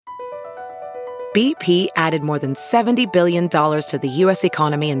BP added more than $70 billion to the U.S.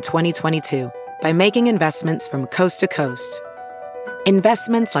 economy in 2022 by making investments from coast to coast.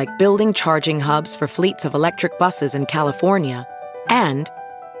 Investments like building charging hubs for fleets of electric buses in California and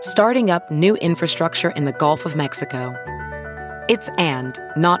starting up new infrastructure in the Gulf of Mexico. It's and,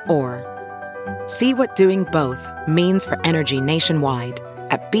 not or. See what doing both means for energy nationwide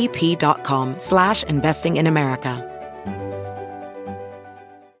at bp.com/investing in America.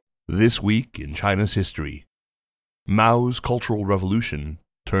 This week in China's history, Mao's Cultural Revolution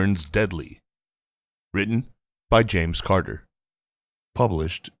turns deadly. Written by James Carter.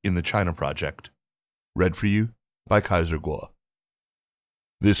 Published in the China Project. Read for you by Kaiser Kuo.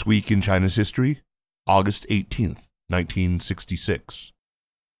 This week in China's history, August 18th, 1966.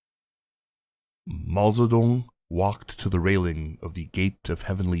 Mao Zedong walked to the railing of the Gate of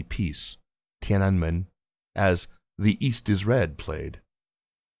Heavenly Peace, Tiananmen, as The East is Red played.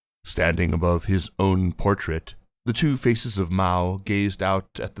 Standing above his own portrait, the two faces of Mao gazed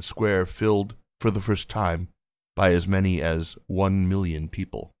out at the square filled, for the first time, by as many as 1 million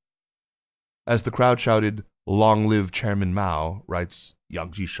people. As the crowd shouted, "Long live Chairman Mao," writes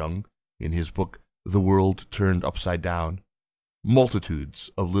Yang Jisheng in his book The World Turned Upside Down,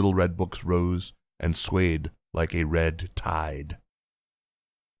 multitudes of little red books rose and swayed like a red tide.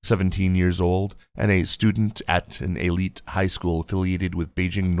 17 years old and a student at an elite high school affiliated with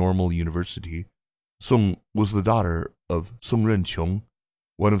Beijing Normal University, Song was the daughter of Song Renqiong,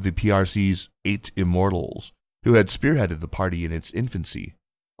 one of the PRC's 8 immortals, who had spearheaded the party in its infancy,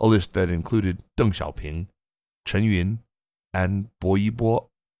 a list that included Deng Xiaoping, Chen Yun, and Bo Yibo.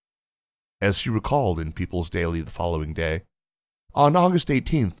 As she recalled in People's Daily the following day, "On August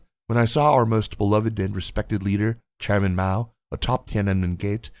 18th, when I saw our most beloved and respected leader, Chairman Mao, atop Tiananmen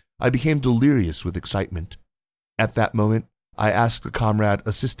Gate, I became delirious with excitement. At that moment, I asked a comrade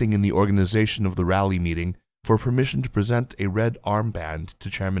assisting in the organization of the rally meeting for permission to present a red armband to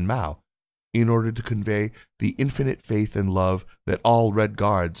Chairman Mao, in order to convey the infinite faith and love that all Red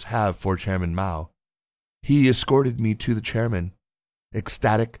Guards have for Chairman Mao. He escorted me to the chairman.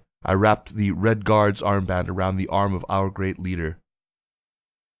 Ecstatic, I wrapped the Red Guards armband around the arm of our great leader."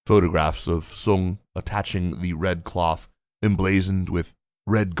 Photographs of Song attaching the red cloth emblazoned with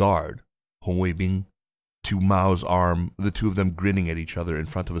Red Guard, Hong Wei Bing, to Mao's arm, the two of them grinning at each other in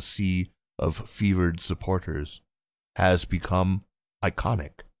front of a sea of fevered supporters, has become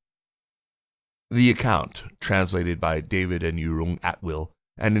iconic. The account, translated by David and Yurong Atwill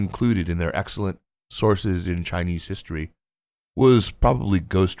and included in their excellent Sources in Chinese History, was probably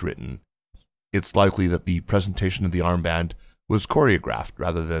ghost-written. It's likely that the presentation of the armband was choreographed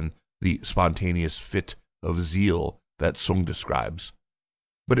rather than the spontaneous fit of zeal that Song describes,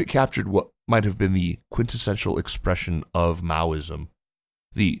 but it captured what might have been the quintessential expression of Maoism,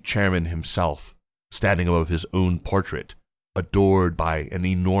 the chairman himself, standing above his own portrait, adored by an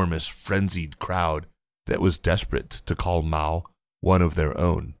enormous frenzied crowd that was desperate to call Mao one of their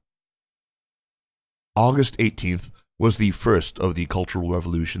own. August 18th was the first of the Cultural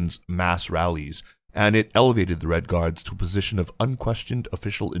Revolution's mass rallies, and it elevated the Red Guards to a position of unquestioned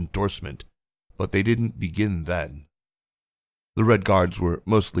official endorsement, but they didn't begin then. The Red Guards were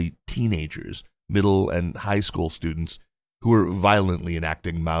mostly teenagers, middle and high school students, who were violently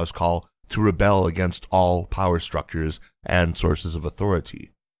enacting Mao's call to rebel against all power structures and sources of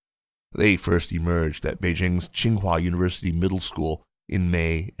authority. They first emerged at Beijing's Tsinghua University Middle School in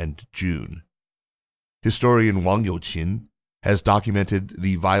May and June. Historian Wang Youqin has documented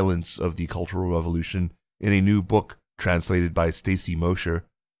the violence of the Cultural Revolution in a new book translated by Stacy Mosher,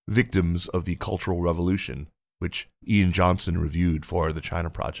 Victims of the Cultural Revolution, which Ian Johnson reviewed for the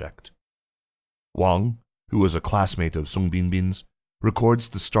China Project. Wang, who was a classmate of Song Binbin's, records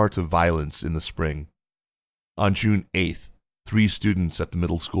the start of violence in the spring. On June 8th, 3 students at the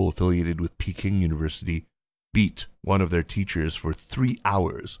middle school affiliated with Peking University beat one of their teachers for 3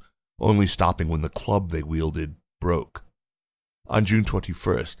 hours, only stopping when the club they wielded broke. On June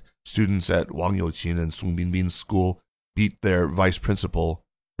 21st, students at Wang Youqin and Song Binbin's school beat their vice principal,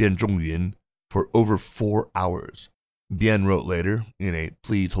 Bian Zhongyun, for over 4 hours. Bian wrote later, in a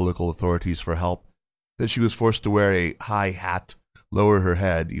plea to local authorities for help, that she was forced to wear a high hat, lower her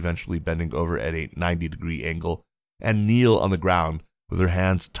head, eventually bending over at a 90-degree angle, and kneel on the ground with her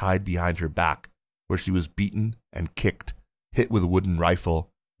hands tied behind her back, where she was beaten and kicked, hit with a wooden rifle,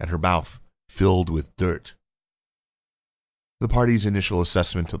 and her mouth filled with dirt. The party's initial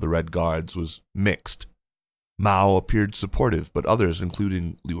assessment of the Red Guards was mixed. Mao appeared supportive, but others,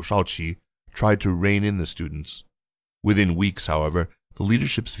 including Liu Shaoqi, tried to rein in the students. Within weeks, however, the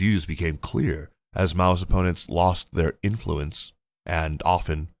leadership's views became clear as Mao's opponents lost their influence, and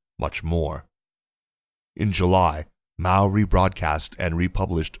often much more. In July, Mao rebroadcast and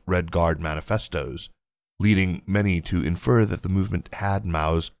republished Red Guard manifestos, leading many to infer that the movement had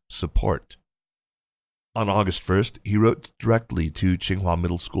Mao's support. On August 1st, he wrote directly to Tsinghua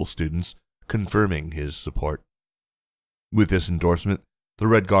Middle School students confirming his support. With this endorsement, the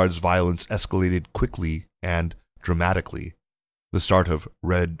Red Guard's violence escalated quickly and dramatically, the start of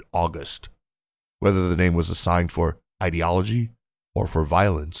Red August. Whether the name was assigned for ideology or for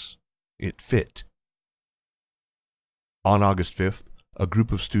violence, it fit. On August 5th, a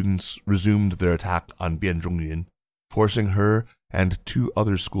group of students resumed their attack on Bian Zhongyun, forcing her and 2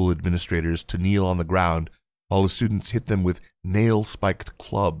 other school administrators to kneel on the ground while the students hit them with nail-spiked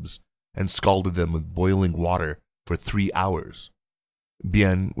clubs and scalded them with boiling water for 3 hours.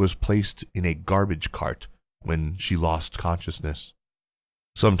 Bian was placed in a garbage cart when she lost consciousness.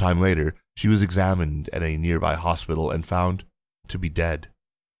 Sometime later, she was examined at a nearby hospital and found to be dead.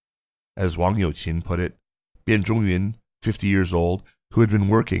 As Wang Youqin put it, Bian Zhongyun, 50 years old, who had been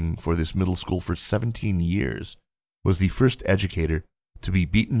working for this middle school for 17 years, was the first educator to be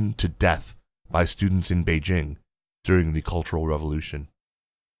beaten to death by students in Beijing during the Cultural Revolution.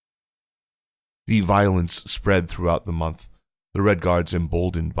 The violence spread throughout the month, the Red Guards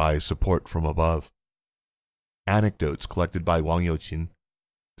emboldened by support from above. Anecdotes collected by Wang Youqin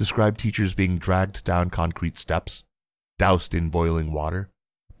describe teachers being dragged down concrete steps, doused in boiling water,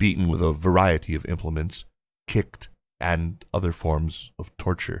 beaten with a variety of implements, kicked, and other forms of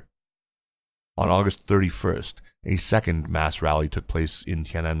torture. On August 31st, a second mass rally took place in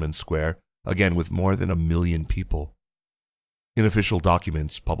Tiananmen Square, again with more than 1 million people. In official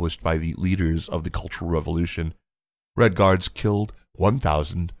documents published by the leaders of the Cultural Revolution, Red Guards killed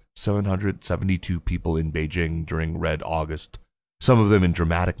 1,772 people in Beijing during Red August, some of them in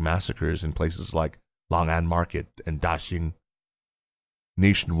dramatic massacres in places like Lang'an Market and Daxing.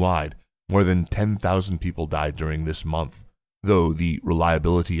 Nationwide, more than 10,000 people died during this month, though the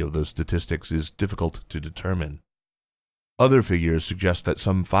reliability of those statistics is difficult to determine. Other figures suggest that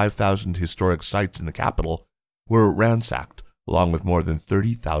some 5,000 historic sites in the capital were ransacked, along with more than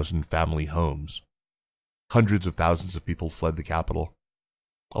 30,000 family homes. Hundreds of thousands of people fled the capital.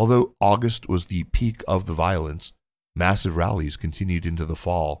 Although August was the peak of the violence, massive rallies continued into the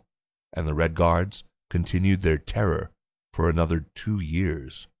fall, and the Red Guards continued their terror for another 2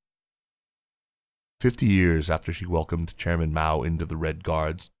 years. 50 years after she welcomed Chairman Mao into the Red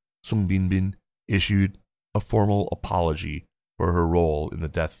Guards, Sung Binbin issued a formal apology for her role in the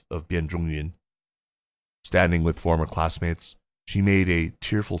death of Bian Zhongyun. Standing with former classmates, she made a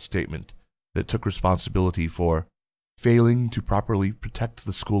tearful statement that took responsibility for failing to properly protect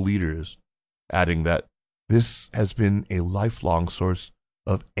the school leaders, adding that this has been a lifelong source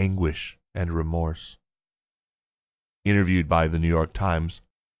of anguish and remorse. Interviewed by the New York Times,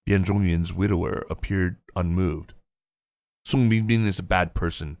 Bian Zhongyun's widower appeared unmoved. Sung Binbin is a bad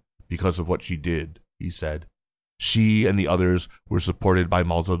person because of what she did, he said. She and the others were supported by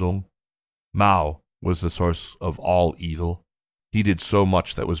Mao Zedong. Mao was the source of all evil. He did so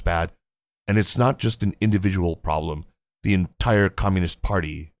much that was bad, and it's not just an individual problem. The entire Communist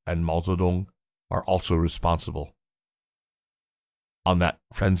Party and Mao Zedong are also responsible. On that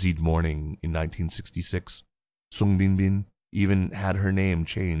frenzied morning in 1966, Sung Binbin even had her name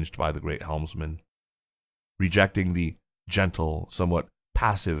changed by the great helmsman. Rejecting the gentle, somewhat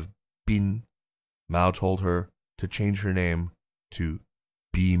passive Bin, Mao told her to change her name to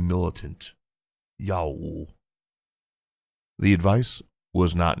Be Militant, Yao Wu. The advice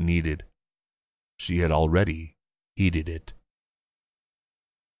was not needed. She had already heeded it.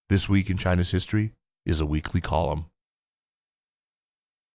 This Week in China's History is a weekly column.